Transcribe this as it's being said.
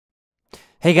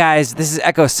Hey guys, this is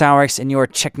Echo Soundworks and you're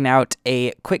checking out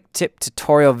a quick tip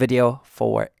tutorial video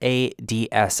for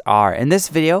ADSR. In this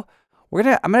video,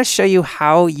 I'm gonna show you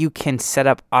how you can set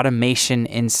up automation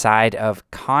inside of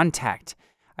Kontakt.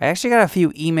 I actually got a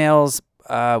few emails,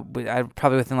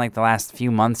 probably within like the last few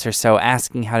months or so,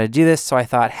 asking how to do this. So I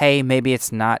thought, hey, maybe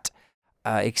it's not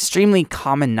extremely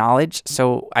common knowledge,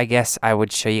 so I guess I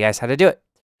would show you guys how to do it.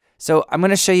 So I'm going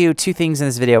to show you two things in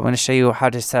this video. I'm going to show you how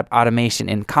to set up automation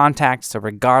in Kontakt. So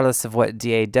regardless of what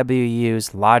DAW you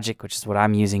use, Logic, which is what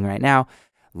I'm using right now,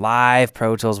 Live,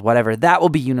 Pro Tools, whatever, that will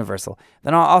be universal.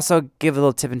 Then I'll also give a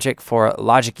little tip and trick for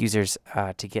Logic users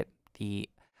to get the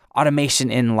automation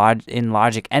in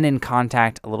Logic and in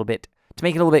Kontakt a little bit, to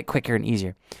make it a little bit quicker and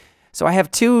easier. So I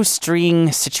have two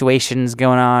string situations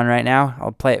going on right now.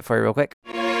 I'll play it for you real quick.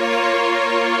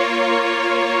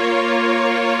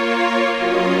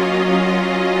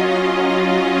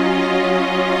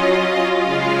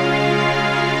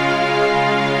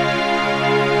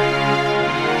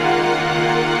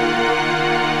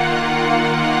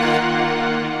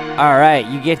 All right,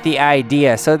 you get the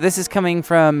idea. So this is coming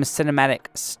from Cinematic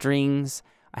Strings.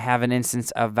 I have an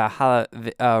instance of Valhalla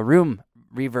Room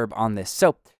reverb on this.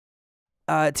 So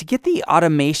to get the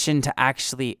automation to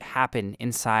actually happen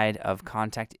inside of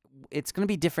Kontakt, it's going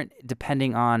to be different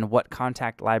depending on what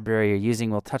Kontakt library you're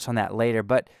using. We'll touch on that later.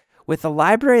 But with a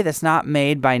library that's not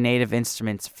made by native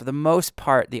instruments, for the most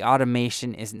part, the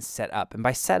automation isn't set up. And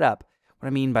by set up, what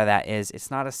I mean by that is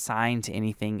it's not assigned to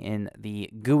anything in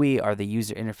the GUI or the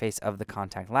user interface of the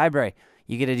Kontakt library.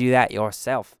 You get to do that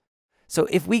yourself. So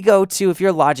if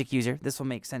you're a Logic user, this will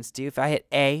make sense to you. If I hit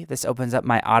A, this opens up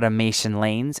my automation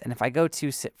lanes. And if I go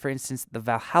to, for instance, the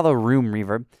Valhalla Room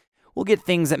reverb, we'll get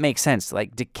things that make sense,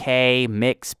 like decay,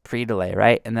 mix, pre-delay,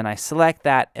 right? And then I select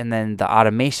that, and then the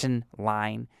automation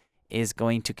line is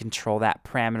going to control that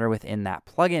parameter within that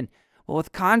plugin. Well,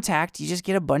 with Kontakt, you just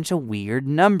get a bunch of weird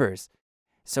numbers.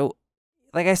 So,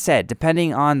 like I said,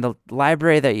 depending on the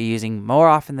library that you're using, more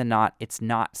often than not, it's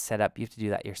not set up. You have to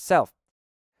do that yourself.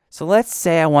 So let's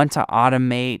say I want to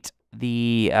automate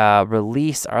the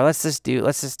release, or let's just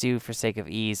do for sake of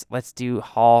ease, let's do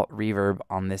Hall reverb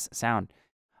on this sound.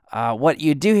 What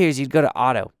you'd do here is you'd go to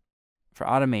Auto for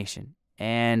automation,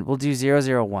 and we'll do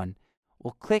 001.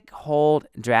 We'll click, hold,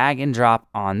 drag, and drop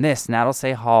on this, and that'll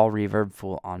say Hall reverb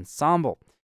full ensemble.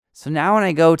 So now when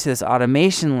I go to this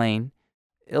automation lane,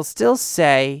 it'll still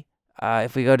say,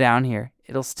 if we go down here,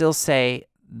 it'll still say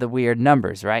the weird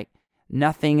numbers, right?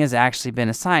 Nothing has actually been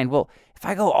assigned. Well, if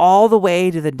I go all the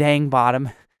way to the dang bottom,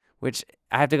 which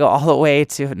I have to go all the way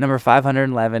to number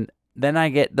 511, then I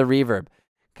get the reverb.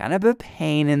 Kind of a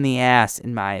pain in the ass,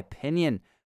 in my opinion.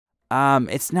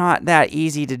 It's not that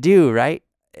easy to do, right?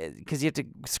 Because you have to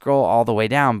scroll all the way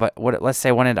down. But let's say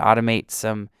I wanted to automate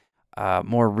some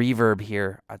more reverb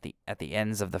here at the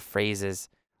ends of the phrases,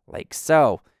 like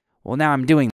so. Well, now I'm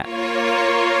doing that.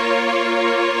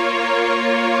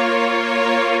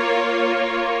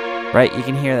 Right, you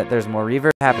can hear that there's more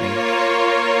reverb happening.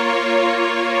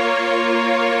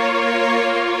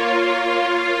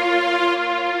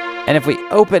 And if we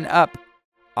open up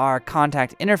our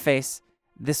Kontakt interface,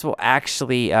 this will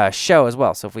actually show as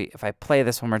well. So if I play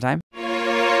this one more time,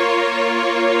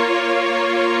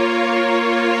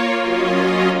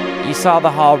 you saw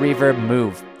the Hall reverb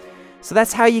move. So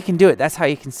that's how you can do it. That's how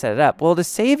you can set it up. Well, to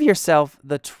save yourself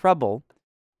the trouble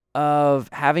of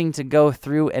having to go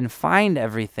through and find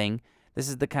everything, this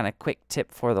is the kind of quick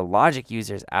tip for the Logic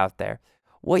users out there.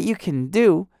 What you can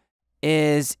do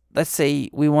is, let's say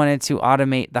we wanted to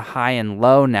automate the high and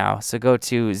low now. So go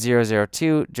to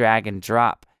 002, drag and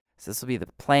drop. So this will be the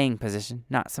playing position,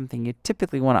 not something you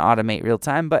typically want to automate real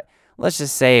time, but let's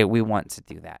just say we want to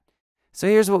do that. So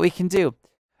here's what we can do.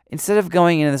 Instead of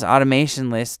going into this automation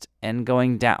list and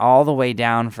going down all the way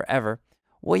down forever,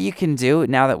 what you can do,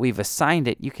 now that we've assigned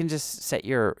it, you can just set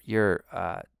your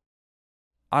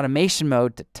automation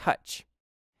mode to touch.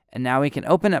 And now we can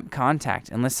open up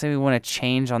Kontakt, and let's say we want to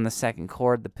change on the second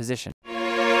chord the position.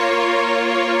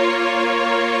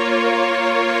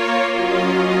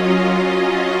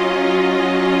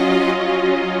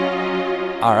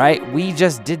 All right, we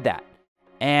just did that.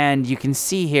 And you can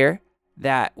see here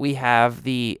that we have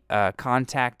the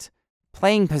Kontakt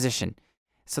playing position.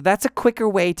 So that's a quicker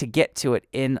way to get to it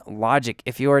in Logic.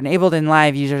 If you're enabled in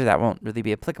Live user, that won't really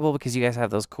be applicable because you guys have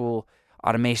those cool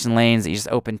automation lanes that you just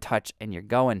open, touch, and you're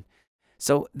going.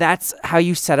 So that's how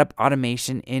you set up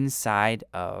automation inside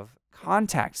of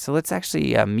Kontakt. So let's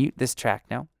actually mute this track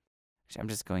now. Actually, I'm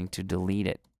just going to delete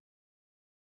it.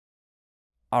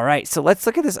 All right, so let's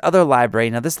look at this other library.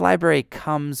 Now, this library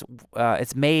comes,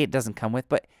 it doesn't come with,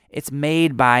 but it's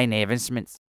made by Native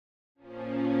Instruments.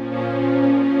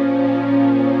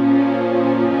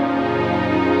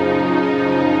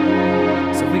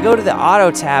 go to the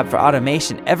auto tab for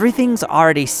automation, everything's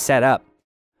already set up.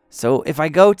 So if I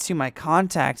go to my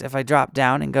contact, if I drop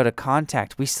down and go to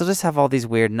contact, we still just have all these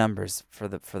weird numbers for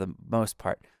the most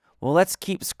part. Well, let's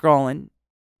keep scrolling.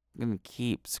 I'm going to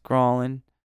keep scrolling.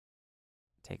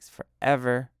 Takes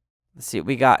forever. Let's see what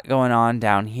we got going on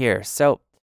down here. So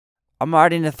I'm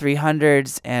already in the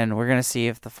 300s, and we're going to see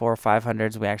if the 400 or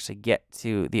 500s we actually get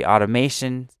to the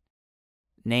automation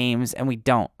names, and we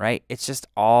don't, right? It's just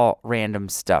all random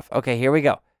stuff. Okay, here we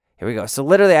go. Here we go. So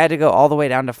literally I had to go all the way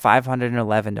down to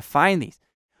 511 to find these,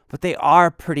 but they are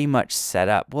pretty much set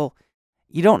up. Well,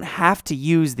 you don't have to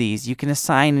use these. You can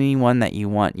assign any one that you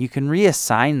want. You can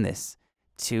reassign this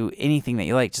to anything that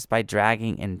you like just by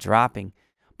dragging and dropping.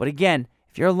 But again,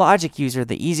 if you're a Logic user,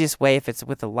 the easiest way, if it's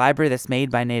with a library that's made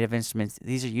by Native Instruments,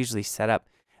 these are usually set up.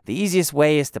 The easiest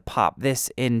way is to pop this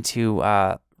into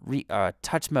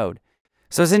touch mode.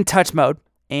 So it's in touch mode,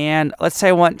 and let's say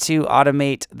I want to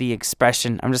automate the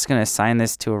expression. I'm just going to assign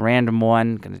this to a random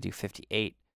one. I'm going to do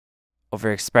 58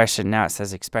 over expression. Now it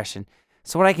says expression.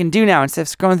 So what I can do now, instead of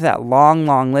scrolling through that long,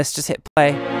 long list, just hit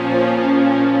play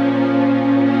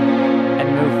and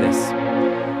move this.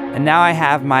 And now I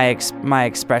have my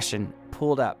expression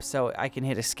pulled up. So I can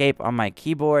hit escape on my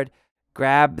keyboard,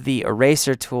 grab the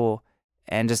eraser tool,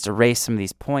 and just erase some of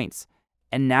these points.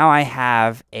 And now I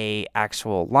have a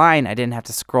actual line. I didn't have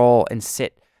to scroll and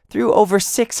sit through over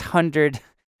 600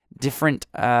 different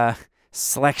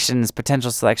selections,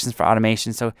 potential selections for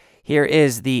automation. So here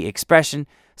is the expression.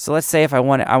 So let's say if I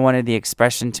wanted the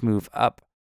expression to move up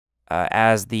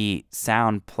as the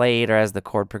sound played or as the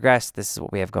chord progressed. This is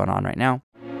what we have going on right now.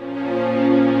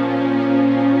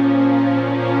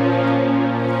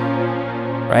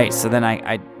 Right, so then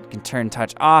I can turn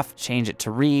touch off, change it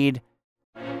to read.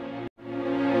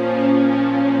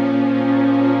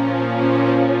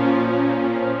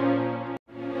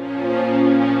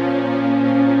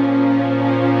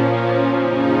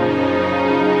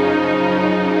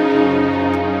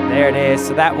 There it is.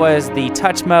 So that was the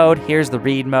touch mode. Here's the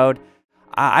read mode.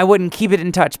 I wouldn't keep it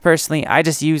in touch personally. I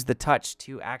just use the touch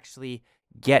to actually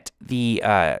get the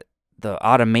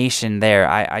automation there.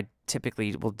 I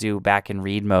typically will do back in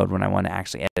read mode when I want to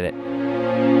actually edit it.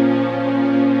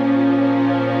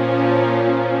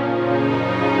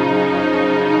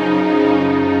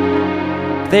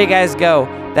 There you guys go.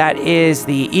 That is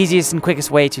the easiest and quickest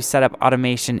way to set up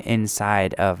automation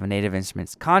inside of Native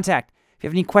Instruments Kontakt. If you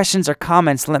have any questions or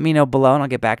comments, let me know below and I'll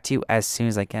get back to you as soon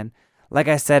as I can. Like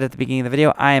I said at the beginning of the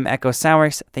video, I am Echo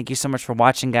Soundworks. Thank you so much for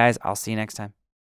watching, guys. I'll see you next time.